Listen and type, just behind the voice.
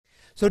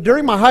So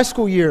during my high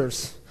school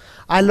years,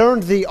 I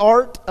learned the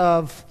art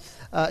of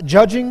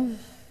judging,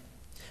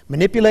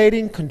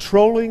 manipulating,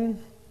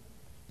 controlling.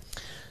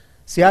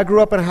 See, I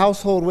grew up in a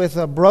household with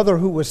a brother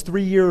who was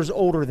 3 years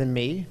older than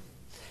me.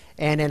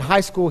 And in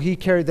high school, he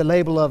carried the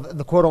label of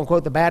the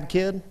quote-unquote the bad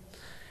kid.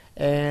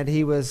 And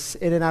he was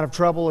in and out of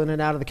trouble, in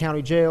and out of the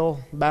county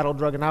jail, battled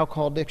drug and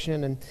alcohol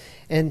addiction.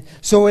 And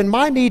so in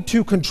my need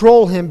to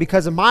control him,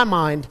 because in my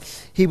mind,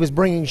 he was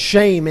bringing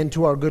shame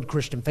into our good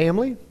Christian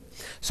family.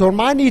 So in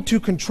my need to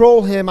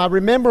control him, I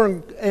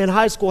remember in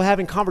high school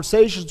having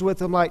conversations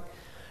with him like,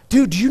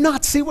 dude, do you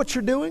not see what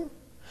you're doing?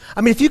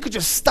 I mean, if you could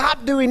just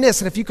stop doing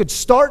this, and if you could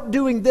start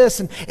doing this,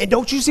 and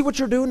don't you see what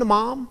you're doing to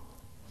mom?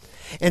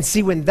 And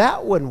see, when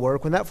that wouldn't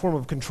work, when that form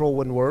of control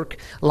wouldn't work,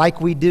 like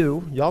we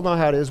do, y'all know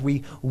how it is,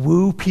 we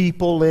woo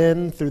people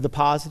in through the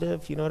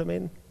positive, you know what I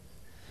mean?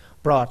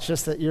 Bro, it's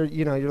just that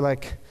you're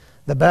like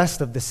the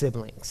best of the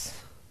siblings.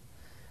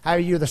 How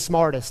you're the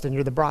smartest, and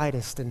you're the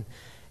brightest, and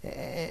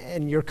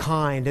you're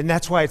kind, and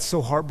that's why it's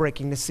so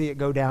heartbreaking to see it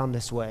go down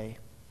this way.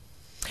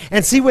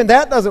 And see, when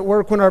that doesn't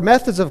work, when our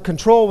methods of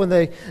control, when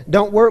they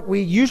don't work,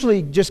 we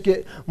usually just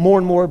get more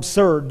and more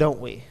absurd, don't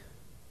we?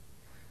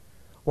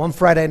 One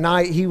Friday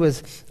night, he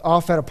was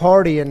off at a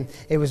party, and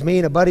it was me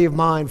and a buddy of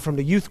mine from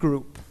the youth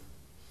group.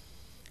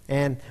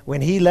 And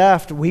when he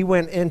left, we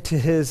went into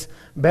his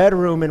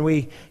bedroom, and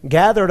we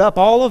gathered up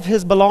all of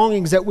his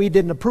belongings that we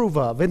didn't approve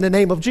of, in the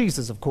name of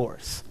Jesus, of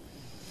course.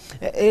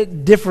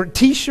 Different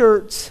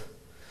T-shirts,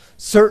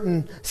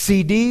 certain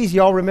CDs.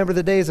 Y'all remember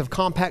the days of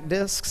compact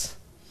discs?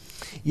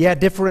 Yeah,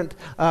 different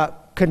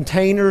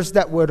containers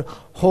that would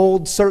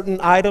hold certain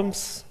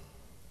items.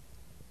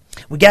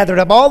 We gathered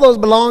up all those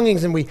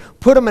belongings and we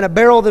put them in a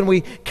barrel. Then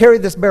we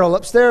carried this barrel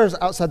upstairs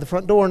outside the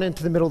front door and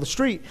into the middle of the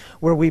street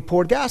where we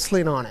poured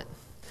gasoline on it.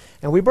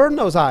 And we burned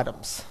those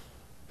items.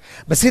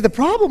 But see, the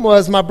problem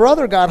was my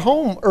brother got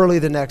home early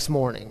the next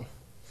morning.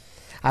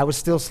 I was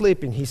still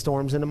sleeping. He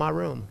storms into my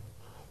room.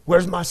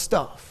 Where's my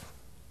stuff?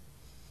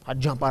 I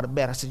jump out of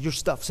bed. I said, your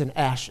stuff's in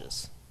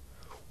ashes.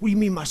 What do you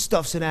mean my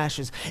stuff's in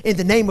ashes? In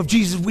the name of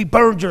Jesus, we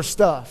burned your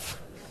stuff.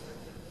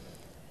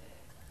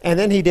 And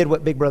then he did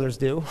what big brothers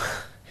do.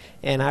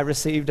 And I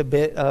received a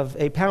bit of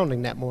a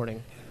pounding that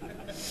morning.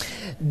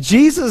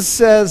 Jesus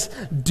says,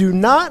 do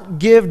not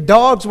give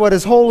dogs what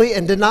is holy,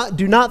 and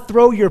do not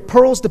throw your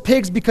pearls to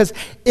pigs, because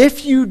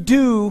if you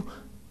do,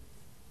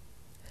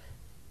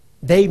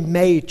 they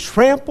may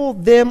trample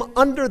them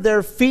under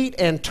their feet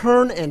and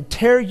turn and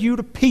tear you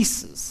to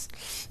pieces.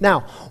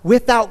 Now,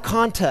 without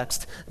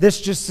context,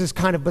 this just is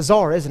kind of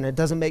bizarre, isn't it? It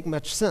doesn't make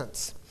much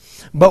sense.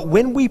 But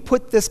when we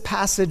put this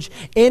passage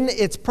in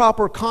its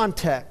proper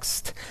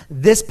context,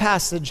 this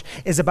passage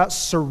is about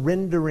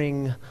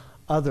surrendering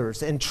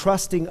others and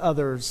trusting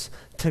others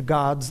to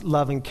God's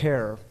loving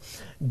care.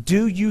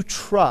 Do you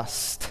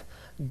trust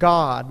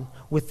God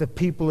with the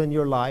people in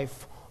your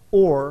life,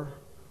 or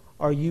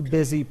are you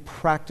busy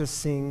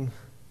practicing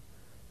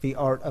the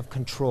art of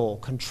control,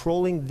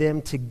 controlling them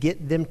to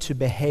get them to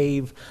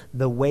behave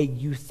the way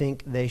you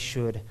think they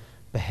should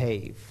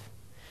behave?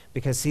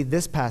 Because, see,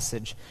 this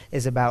passage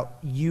is about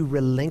you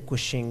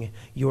relinquishing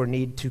your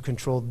need to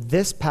control.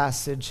 This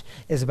passage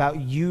is about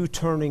you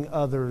turning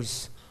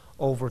others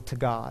over to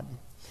God.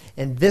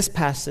 In this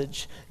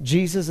passage,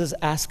 Jesus is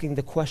asking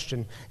the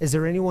question, is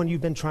there anyone you've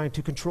been trying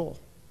to control?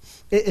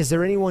 Is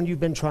there anyone you've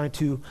been trying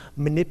to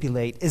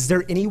manipulate? Is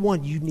there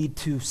anyone you need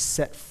to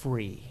set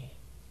free?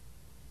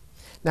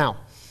 Now,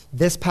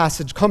 this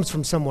passage comes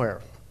from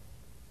somewhere.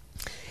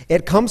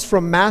 It comes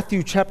from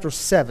Matthew chapter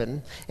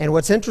 7. And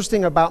what's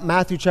interesting about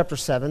Matthew chapter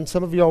 7,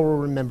 some of y'all will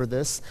remember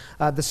this,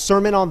 the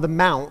Sermon on the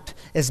Mount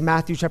is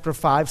Matthew chapter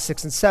 5,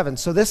 6, and 7.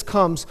 So this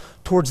comes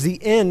towards the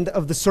end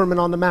of the Sermon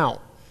on the Mount.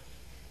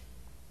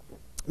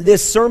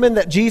 This sermon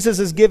that Jesus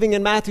is giving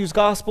in Matthew's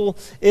gospel,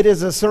 it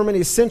is a sermon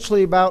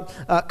essentially about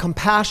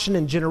compassion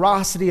and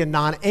generosity and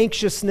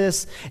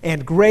non-anxiousness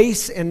and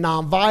grace and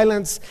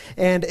non-violence.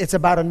 And it's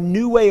about a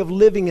new way of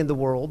living in the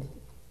world.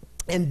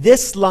 And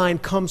this line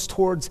comes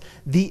towards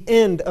the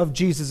end of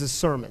Jesus'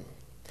 sermon.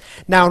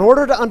 Now, in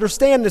order to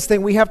understand this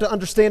thing, we have to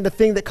understand the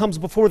thing that comes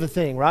before the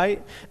thing,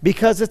 right?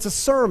 Because it's a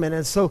sermon,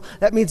 and so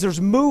that means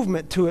there's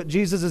movement to it.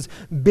 Jesus is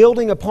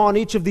building upon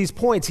each of these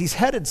points. He's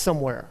headed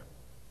somewhere.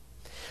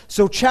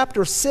 So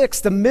chapter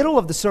 6, the middle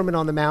of the Sermon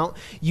on the Mount,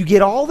 you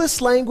get all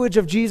this language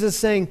of Jesus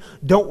saying,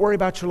 don't worry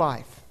about your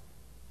life.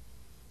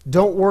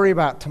 Don't worry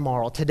about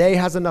tomorrow. Today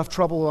has enough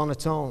trouble on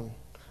its own.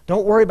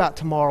 Don't worry about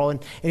tomorrow.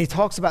 And he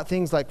talks about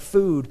things like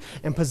food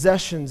and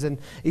possessions and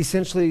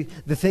essentially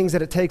the things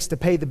that it takes to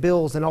pay the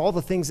bills and all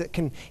the things that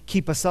can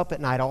keep us up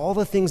at night, all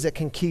the things that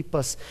can keep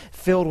us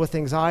filled with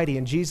anxiety.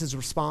 And Jesus'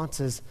 response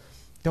is,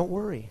 don't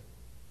worry.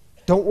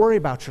 Don't worry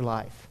about your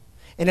life.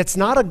 And it's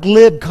not a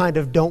glib kind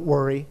of don't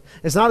worry.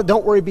 It's not a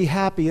don't worry, be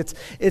happy. It's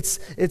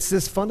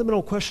this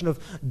fundamental question of,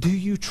 do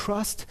you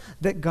trust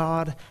that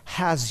God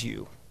has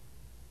you?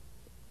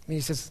 And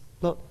he says,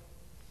 look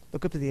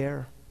up to the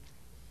air.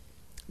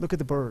 Look at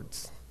the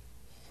birds.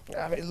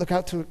 I mean, look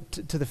out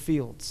to the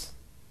fields.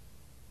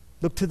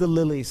 Look to the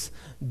lilies.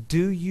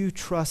 Do you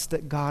trust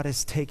that God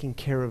is taking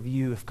care of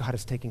you if God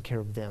is taking care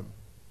of them?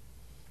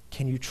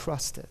 Can you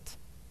trust it?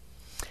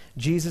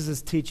 Jesus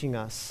is teaching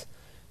us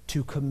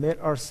to commit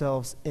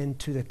ourselves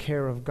into the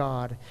care of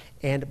God.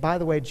 And by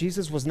the way,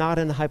 Jesus was not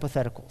in the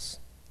hypotheticals.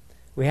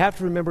 We have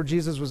to remember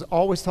Jesus was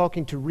always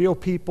talking to real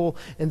people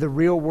in the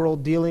real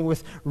world, dealing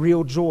with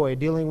real joy,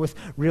 dealing with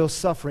real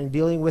suffering,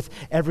 dealing with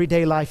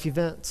everyday life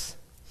events.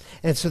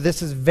 And so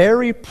this is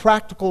very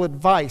practical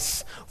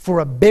advice for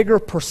a bigger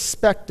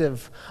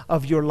perspective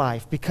of your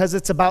life, because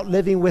it's about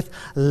living with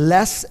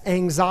less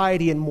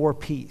anxiety and more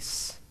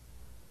peace,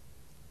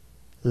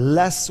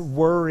 less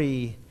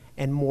worry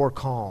and more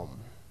calm.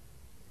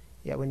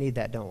 Yeah, we need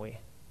that, don't we?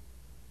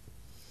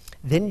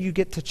 Then you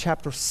get to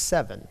chapter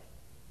 7,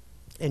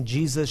 and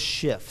Jesus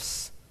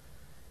shifts.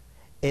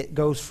 It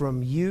goes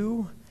from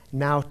you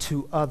now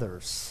to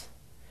others.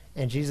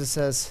 And Jesus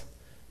says,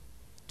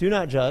 do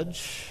not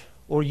judge,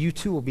 or you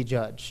too will be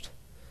judged.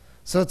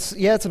 So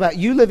it's about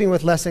you living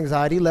with less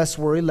anxiety, less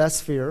worry,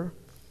 less fear,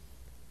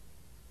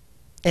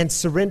 and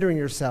surrendering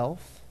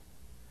yourself.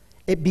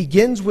 It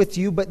begins with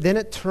you, but then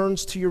it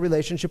turns to your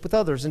relationship with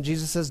others. And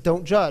Jesus says,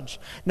 don't judge.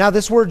 Now,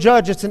 this word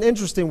judge, it's an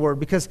interesting word,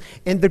 because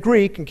in the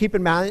Greek, and keep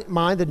in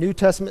mind the New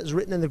Testament is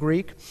written in the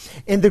Greek.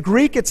 In the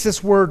Greek, it's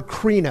this word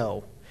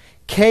krino.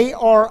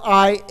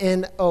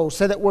 K-R-I-N-O.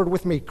 Say that word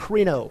with me,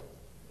 krino.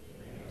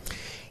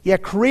 Yeah,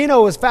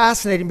 krino is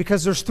fascinating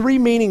because there's 3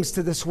 meanings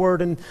to this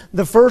word. And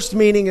the first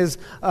meaning is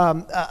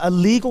a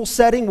legal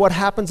setting, what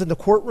happens in the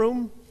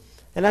courtroom.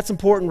 And that's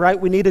important, right?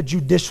 We need a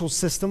judicial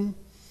system.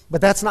 But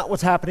that's not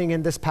what's happening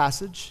in this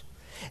passage.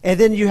 And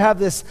then you have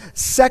this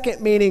second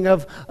meaning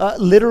of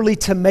literally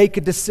to make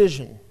a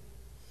decision.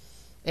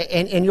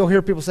 And you'll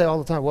hear people say all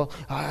the time, well,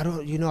 I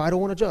don't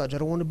want to judge. I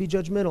don't want to be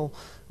judgmental.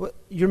 Well,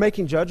 you're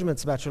making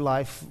judgments about your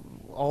life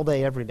all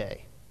day, every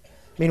day.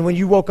 I mean, when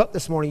you woke up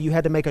this morning, you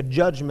had to make a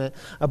judgment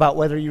about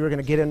whether you were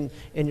going to get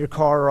in your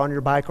car or on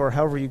your bike or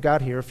however you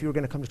got here, if you were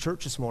going to come to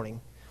church this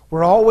morning.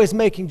 We're always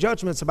making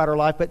judgments about our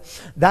life,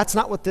 but that's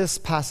not what this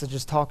passage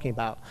is talking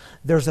about.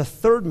 There's a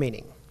third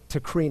meaning to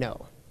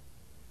krino.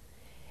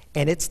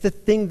 And it's the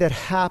thing that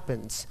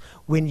happens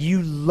when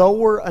you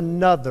lower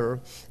another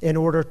in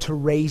order to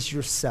raise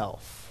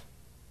yourself.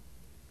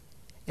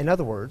 In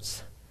other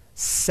words,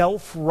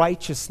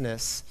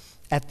 self-righteousness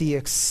at the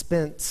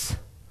expense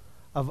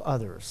of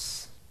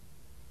others.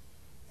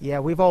 Yeah,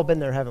 we've all been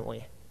there, haven't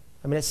we?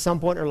 I mean, at some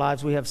point in our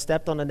lives, we have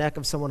stepped on the neck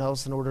of someone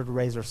else in order to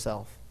raise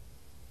ourselves.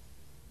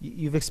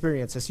 You've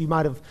experienced this. You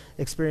might have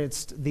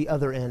experienced the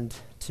other end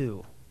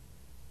too.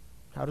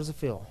 How does it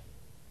feel?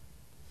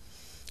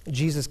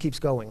 Jesus keeps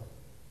going.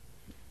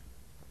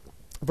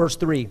 Verse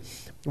 3,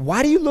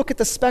 why do you look at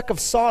the speck of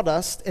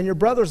sawdust in your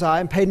brother's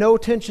eye and pay no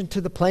attention to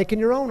the plank in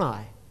your own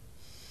eye?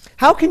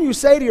 How can you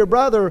say to your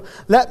brother,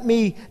 let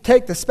me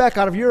take the speck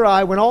out of your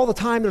eye, when all the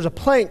time there's a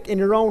plank in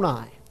your own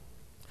eye?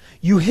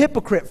 You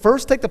hypocrite,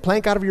 first take the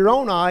plank out of your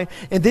own eye,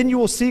 and then you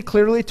will see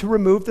clearly to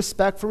remove the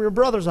speck from your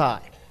brother's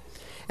eye.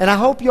 And I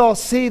hope you all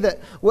see that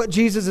what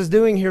Jesus is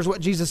doing here is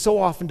what Jesus so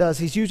often does.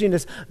 He's using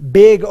this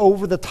big,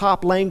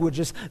 over-the-top language,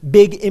 this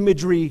big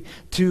imagery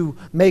to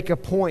make a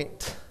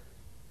point.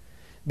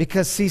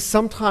 Because, see,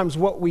 sometimes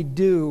what we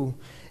do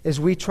is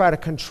we try to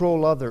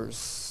control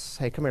others.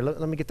 Hey, come here, let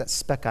me get that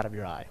speck out of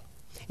your eye.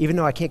 Even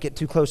though I can't get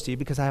too close to you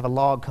because I have a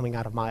log coming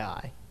out of my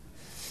eye.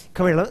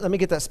 Come here, let me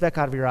get that speck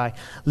out of your eye.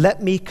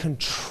 Let me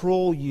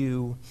control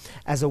you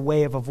as a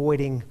way of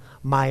avoiding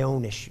my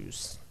own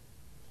issues,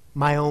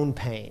 my own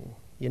pain.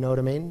 You know what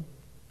I mean?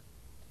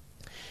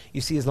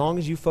 You see, as long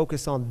as you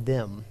focus on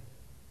them,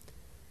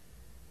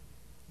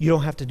 you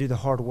don't have to do the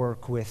hard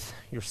work with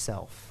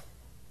yourself.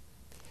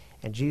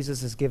 And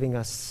Jesus is giving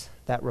us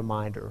that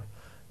reminder.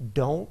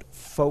 Don't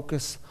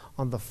focus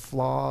on the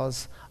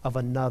flaws of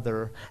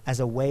another as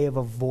a way of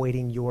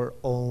avoiding your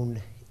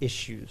own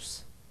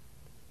issues.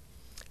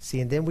 See,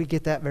 and then we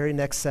get that very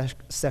next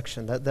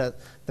section, the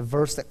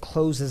verse that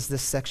closes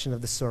this section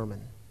of the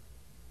sermon.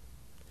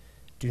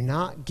 Do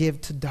not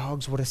give to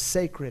dogs what is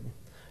sacred.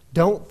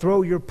 Don't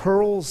throw your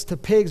pearls to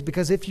pigs,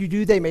 because if you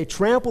do, they may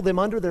trample them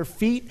under their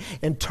feet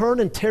and turn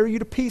and tear you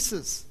to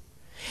pieces.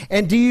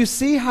 And do you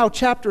see how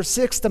chapter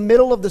 6, the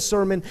middle of the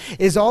sermon,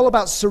 is all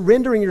about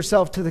surrendering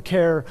yourself to the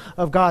care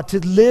of God,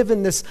 to live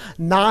in this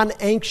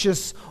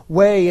non-anxious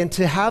way and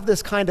to have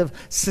this kind of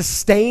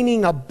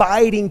sustaining,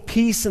 abiding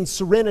peace and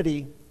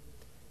serenity.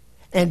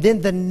 And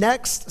then the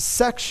next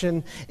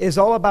section is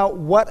all about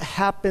what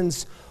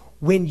happens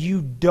when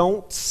you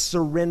don't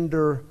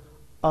surrender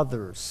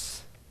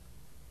others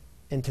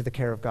into the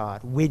care of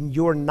God, when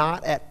you're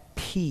not at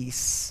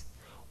peace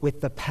with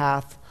the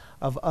path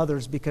of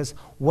others. Because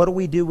what do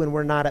we do when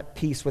we're not at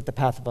peace with the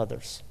path of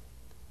others?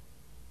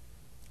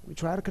 We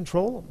try to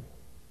control them.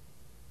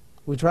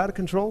 We try to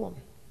control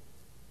them.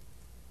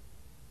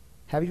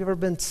 Have you ever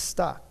been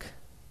stuck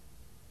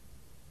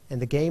in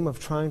the game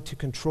of trying to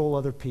control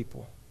other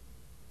people?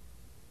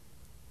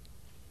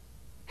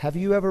 Have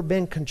you ever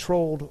been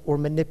controlled or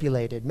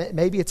manipulated?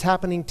 Maybe it's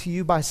happening to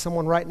you by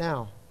someone right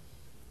now.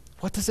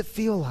 What does it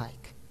feel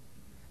like?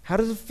 How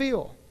does it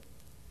feel?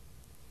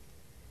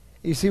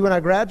 You see, when I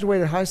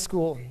graduated high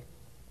school,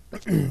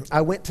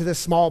 I went to this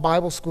small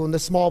Bible school, and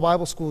this small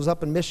Bible school is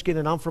up in Michigan,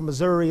 and I'm from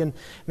Missouri. And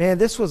man,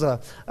 this was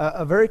a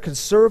very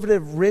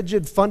conservative,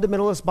 rigid,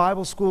 fundamentalist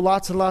Bible school,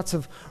 lots and lots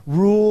of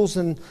rules.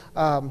 And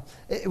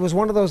it was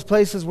one of those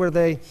places where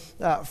they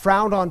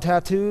frowned on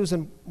tattoos,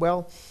 and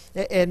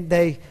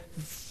they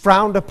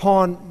frowned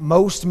upon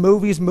most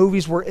movies.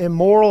 Movies were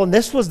immoral, and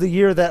this was the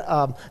year that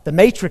the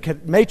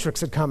Matrix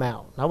had come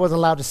out. I wasn't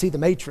allowed to see The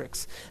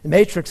Matrix. The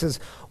Matrix is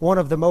one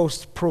of the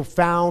most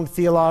profound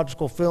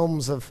theological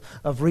films of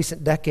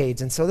recent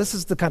decades, and so this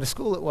is the kind of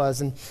school it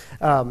was. And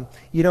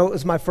it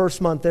was my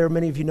first month there.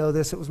 Many of you know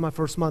this. It was my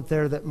first month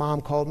there that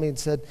Mom called me and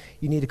said,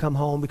 "You need to come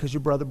home because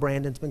your brother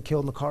Brandon's been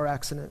killed in a car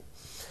accident."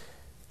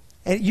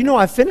 And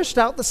I finished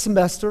out the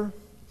semester.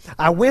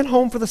 I went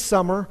home for the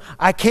summer.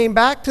 I came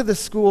back to the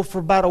school for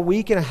about a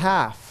week and a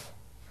half.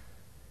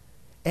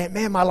 And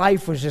man, my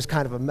life was just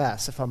kind of a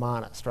mess, if I'm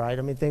honest, right?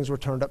 I mean, things were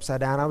turned upside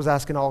down. I was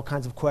asking all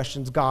kinds of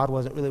questions. God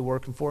wasn't really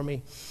working for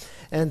me.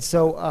 And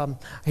so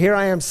here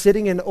I am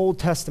sitting in Old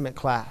Testament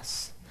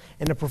class,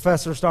 and the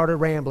professor started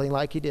rambling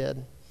like he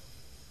did.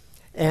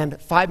 And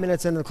 5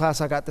 minutes into the class,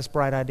 I got this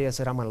bright idea. I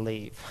said, I'm going to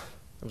leave.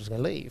 I'm just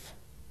going to leave.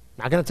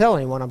 Not going to tell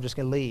anyone, I'm just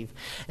going to leave.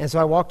 And so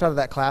I walked out of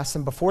that class,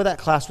 and before that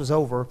class was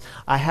over,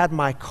 I had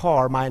my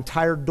car, my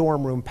entire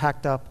dorm room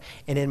packed up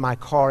and in my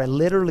car. And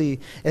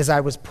literally, as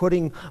I was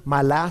putting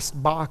my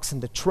last box in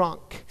the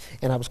trunk,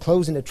 and I was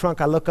closing the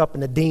trunk, I look up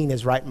and the dean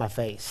is right in my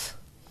face.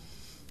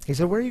 He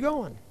said, "Where are you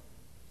going?"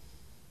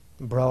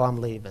 "Bro,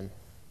 I'm leaving."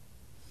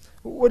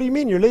 "What do you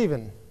mean you're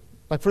leaving?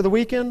 Like for the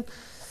weekend?"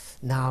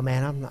 "No,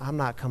 man, I'm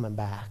not coming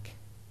back."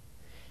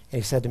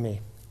 And he said to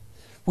me,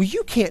 "Well,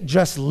 you can't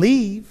just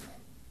leave."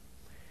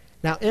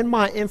 Now, in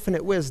my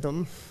infinite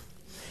wisdom,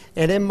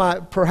 and in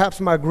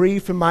perhaps my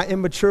grief and my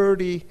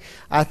immaturity,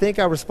 I think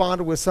I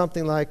responded with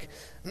something like,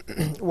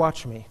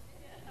 "Watch me."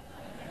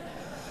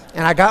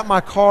 And I got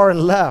my car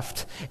and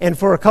left. And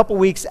for a couple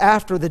weeks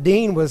after, the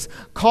dean was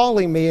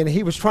calling me, and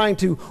he was trying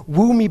to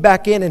woo me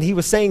back in, and he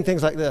was saying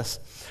things like this: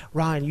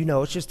 "Ryan,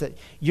 it's just that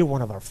you're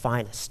one of our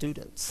finest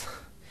students."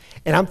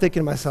 And I'm thinking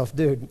to myself,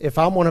 dude, if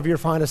I'm one of your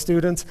finest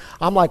students,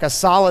 I'm like a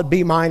solid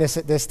B-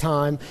 at this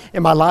time,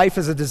 and my life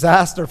is a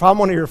disaster. If I'm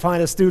one of your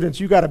finest students,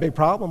 you got a big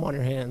problem on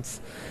your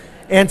hands.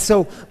 And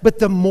so, but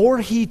the more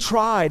he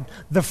tried,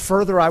 the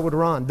further I would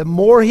run. The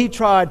more he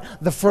tried,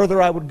 the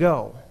further I would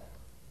go.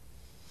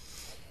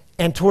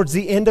 And towards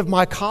the end of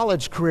my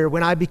college career,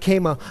 when I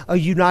became a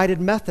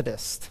United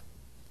Methodist,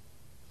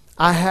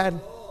 I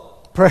had...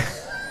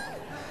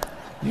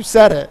 You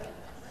said it.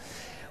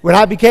 When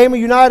I became a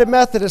United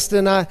Methodist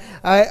and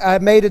I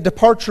made a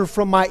departure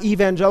from my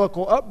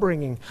evangelical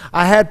upbringing,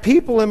 I had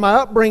people in my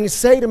upbringing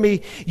say to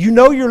me,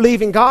 "You're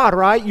leaving God,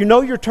 right?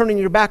 You're turning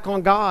your back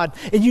on God.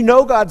 And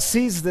God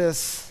sees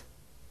this.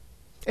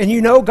 And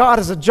God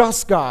is a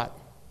just God."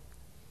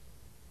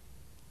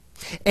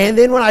 And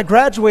then when I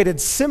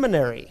graduated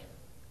seminary,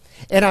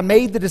 and I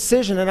made the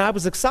decision, and I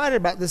was excited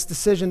about this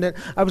decision, that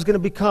I was going to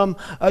become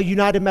a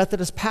United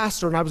Methodist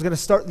pastor, and I was going to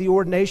start the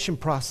ordination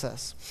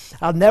process.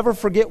 I'll never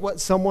forget what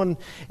someone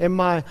in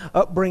my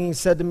upbringing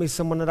said to me,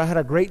 someone that I had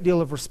a great deal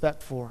of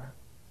respect for.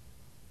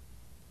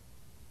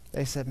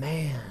 They said,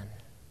 "Man,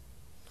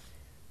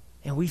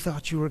 and we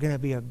thought you were going to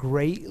be a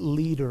great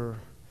leader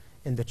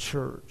in the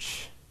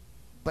church,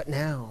 but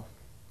now..."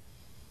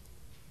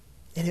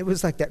 And it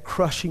was like that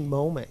crushing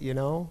moment,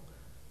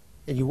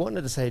 And you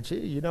wanted to say,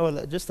 "Gee,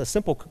 just a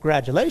simple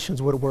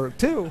congratulations would have worked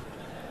too."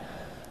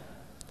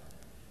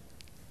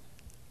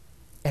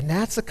 And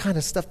that's the kind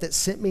of stuff that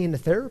sent me into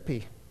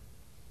therapy.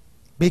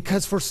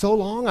 Because for so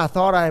long, I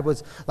thought I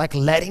was like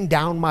letting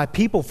down my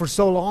people. For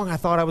so long, I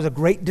thought I was a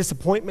great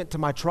disappointment to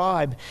my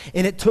tribe.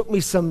 And it took me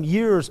some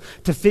years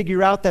to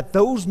figure out that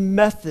those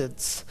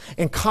methods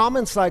and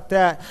comments like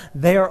that,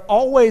 they are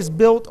always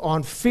built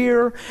on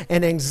fear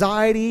and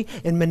anxiety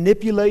and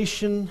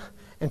manipulation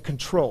and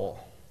control.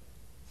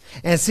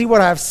 And see,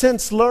 what I've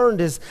since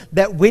learned is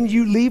that when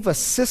you leave a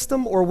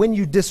system or when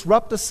you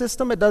disrupt a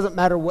system, it doesn't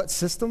matter what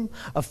system,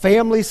 a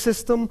family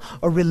system,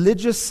 a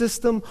religious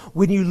system,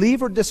 when you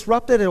leave or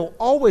disrupt it, it'll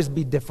always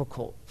be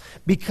difficult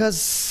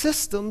because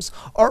systems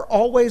are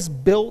always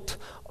built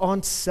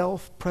on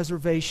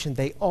self-preservation.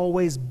 They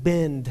always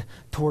bend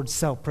towards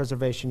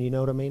self-preservation, you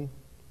know what I mean?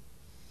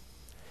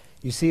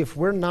 You see, if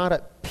we're not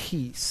at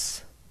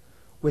peace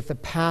with the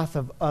path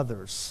of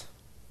others,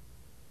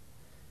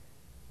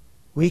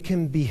 we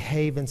can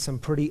behave in some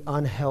pretty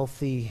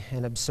unhealthy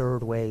and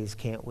absurd ways,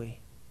 can't we?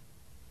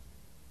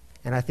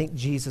 And I think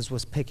Jesus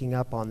was picking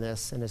up on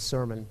this in his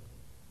sermon.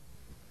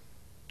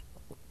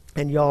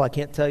 And y'all, I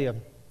can't tell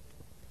you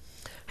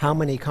how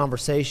many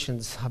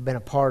conversations I've been a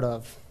part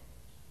of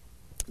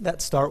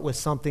that start with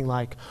something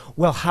like,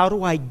 "Well, how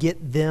do I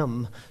get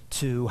them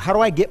to, how do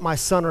I get my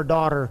son or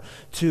daughter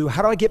to,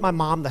 how do I get my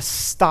mom to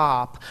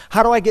stop?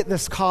 How do I get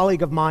this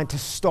colleague of mine to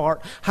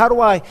start? How do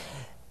I..."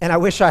 And I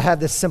wish I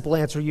had this simple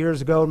answer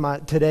years ago.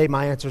 Today,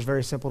 my answer is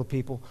very simple to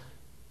people.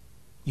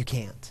 You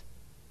can't.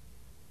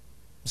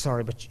 I'm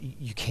sorry, but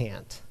you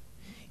can't.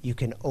 You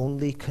can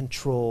only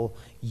control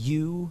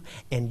you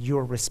and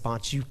your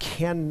response. You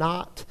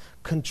cannot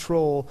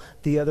control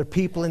the other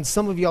people. And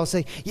some of y'all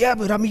say, yeah,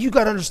 but I mean, you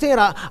got to understand,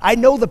 I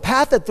know the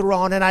path that they're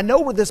on, and I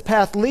know where this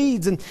path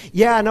leads. And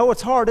yeah, I know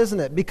it's hard, isn't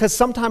it? Because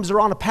sometimes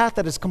they're on a path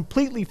that is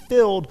completely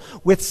filled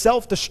with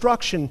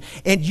self-destruction,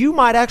 and you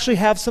might actually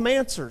have some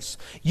answers.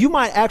 You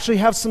might actually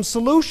have some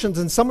solutions,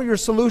 and some of your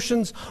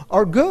solutions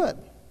are good.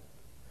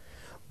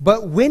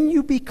 But when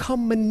you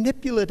become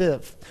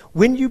manipulative,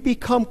 when you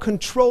become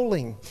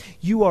controlling,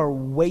 you are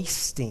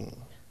wasting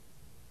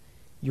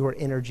your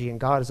energy, and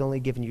God has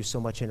only given you so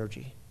much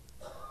energy.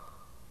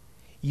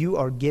 You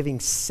are giving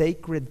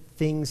sacred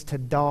things to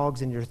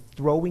dogs, and you're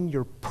throwing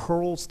your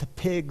pearls to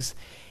pigs,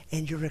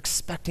 and you're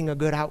expecting a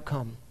good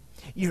outcome.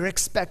 You're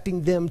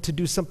expecting them to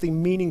do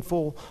something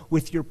meaningful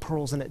with your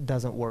pearls, and it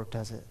doesn't work,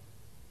 does it?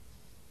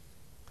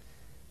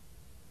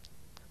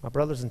 My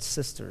brothers and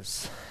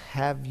sisters,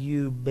 have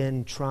you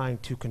been trying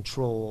to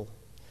control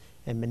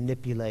and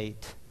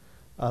manipulate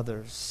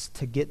others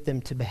to get them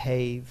to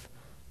behave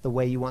the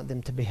way you want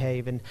them to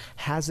behave? And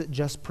has it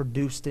just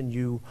produced in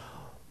you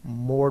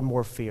more and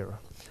more fear,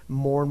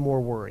 more and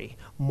more worry,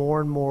 more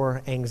and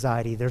more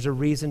anxiety? There's a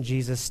reason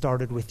Jesus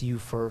started with you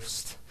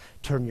first.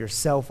 Turn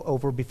yourself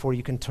over before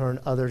you can turn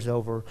others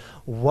over.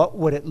 What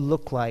would it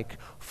look like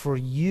for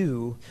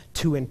you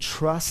to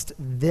entrust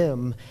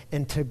them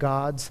into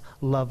God's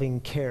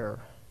loving care?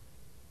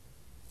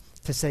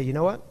 To say, you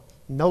know what?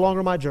 No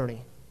longer my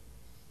journey.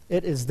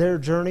 It is their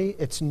journey.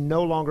 It's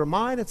no longer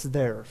mine. It's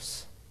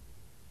theirs.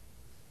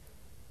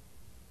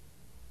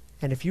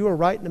 And if you are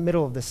right in the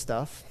middle of this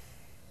stuff,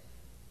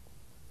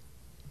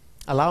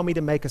 allow me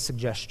to make a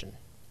suggestion.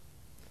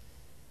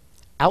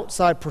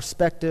 Outside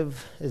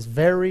perspective is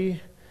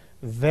very,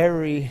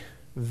 very,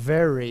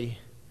 very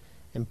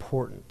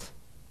important.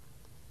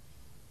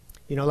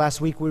 You know,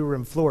 last week we were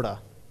in Florida,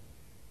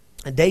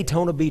 in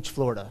Daytona Beach,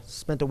 Florida.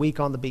 Spent a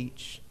week on the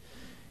beach.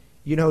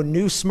 You know,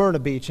 New Smyrna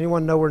Beach.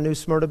 Anyone know where New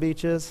Smyrna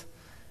Beach is?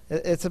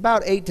 It's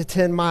about 8 to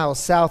 10 miles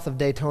south of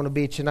Daytona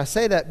Beach. And I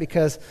say that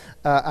because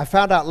I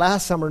found out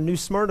last summer New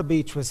Smyrna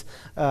Beach was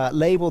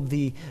labeled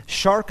the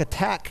shark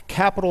attack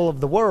capital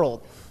of the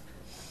world.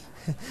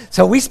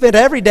 So we spent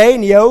every day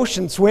in the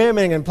ocean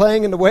swimming and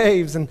playing in the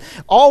waves, and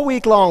all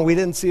week long we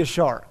didn't see a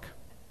shark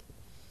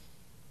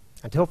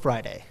until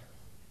Friday.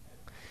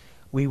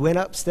 We went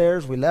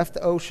upstairs, we left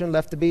the ocean,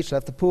 left the beach,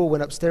 left the pool,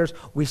 went upstairs.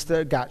 We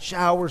got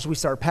showers, we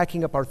started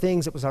packing up our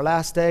things. It was our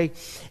last day,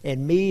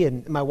 and me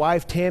and my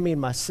wife Tammy and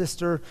my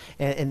sister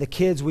and the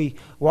kids, we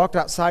walked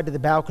outside to the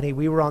balcony.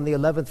 We were on the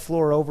 11th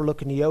floor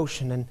overlooking the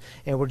ocean,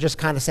 and we're just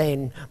kind of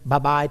saying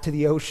bye-bye to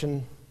the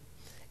ocean,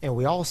 and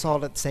we all saw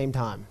it at the same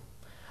time.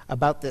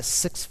 About this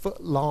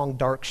 6-foot-long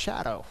dark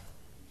shadow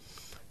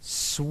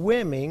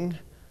swimming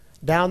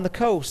down the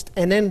coast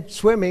and then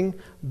swimming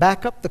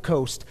back up the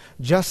coast,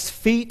 just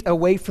feet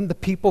away from the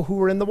people who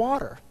were in the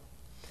water.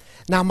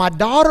 Now my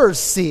daughters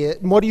see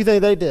it, and what do you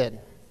think they did?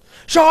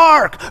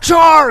 Shark!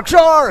 Shark!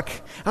 Shark!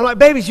 I'm like,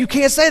 babies, you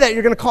can't say that.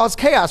 You're going to cause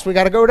chaos. We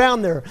got to go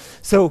down there.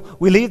 So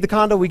we leave the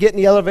condo, we get in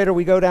the elevator,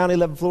 we go down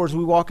 11 floors,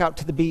 we walk out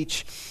to the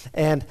beach.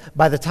 And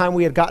by the time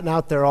we had gotten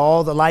out there,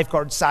 all the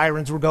lifeguard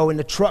sirens were going,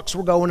 the trucks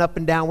were going up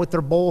and down with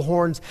their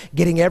bullhorns,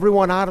 getting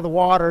everyone out of the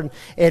water.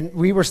 And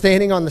we were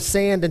standing on the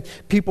sand, and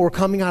people were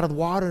coming out of the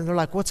water, and they're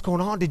like, what's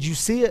going on? Did you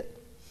see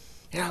it?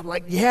 And I'm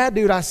like, yeah,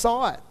 dude, I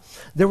saw it.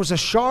 There was a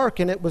shark,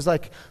 and it was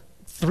like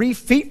 3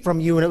 feet from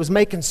you, and it was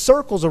making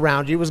circles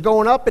around you. It was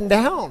going up and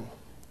down.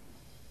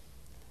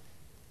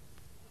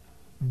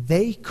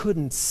 They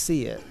couldn't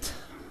see it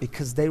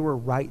because they were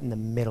right in the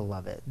middle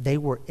of it. They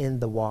were in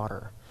the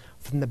water.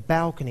 From the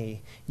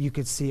balcony, you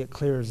could see it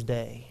clear as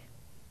day.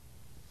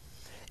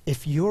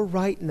 If you're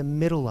right in the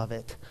middle of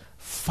it,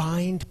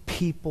 find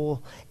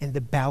people in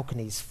the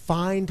balconies.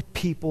 Find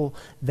people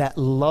that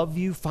love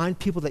you. Find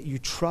people that you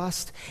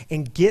trust,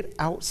 and get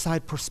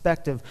outside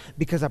perspective,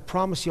 because I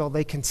promise y'all,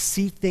 they can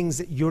see things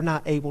that you're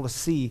not able to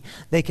see.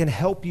 They can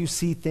help you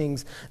see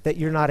things that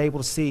you're not able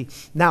to see.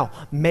 Now,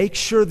 make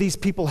sure these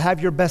people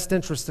have your best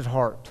interest at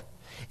heart.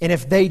 And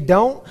if they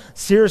don't,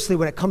 seriously,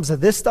 when it comes to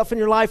this stuff in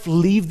your life,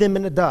 leave them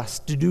in the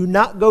dust. Do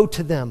not go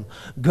to them.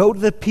 Go to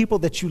the people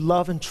that you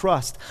love and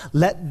trust.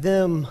 Let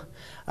them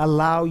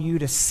allow you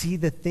to see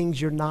the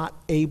things you're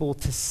not able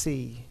to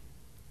see.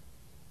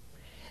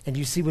 And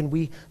you see, when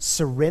we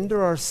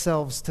surrender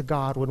ourselves to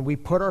God, when we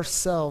put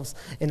ourselves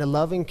in the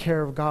loving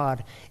care of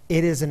God,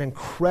 it is an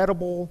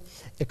incredible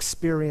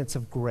experience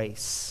of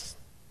grace.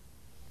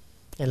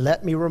 And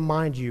let me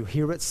remind you,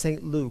 here at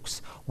St.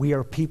 Luke's, we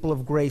are people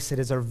of grace. It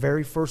is our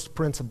very first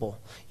principle.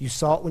 You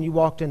saw it when you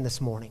walked in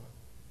this morning.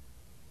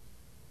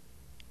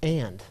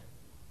 And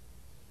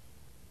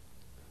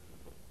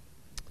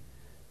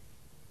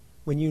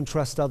when you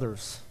entrust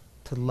others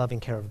to the loving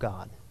care of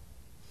God,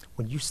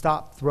 when you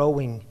stop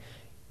throwing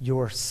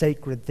your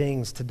sacred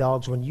things to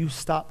dogs, when you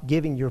stop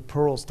giving your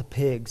pearls to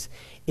pigs,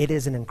 it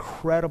is an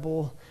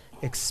incredible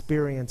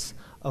experience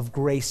of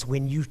grace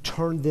when you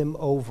turn them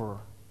over.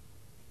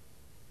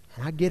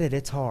 And I get it,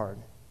 it's hard,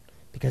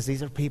 because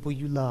these are people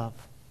you love.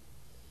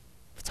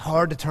 It's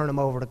hard to turn them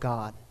over to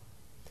God.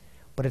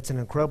 But it's an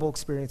incredible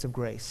experience of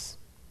grace.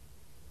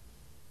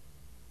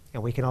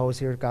 And we can always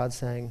hear God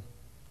saying,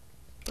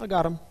 I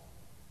got him.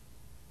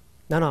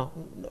 No,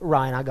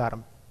 Ryan, I got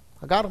him.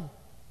 I got him.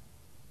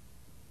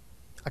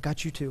 I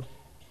got you too.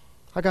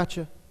 I got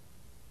you.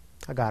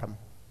 I got him.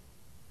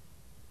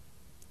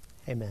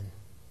 Amen.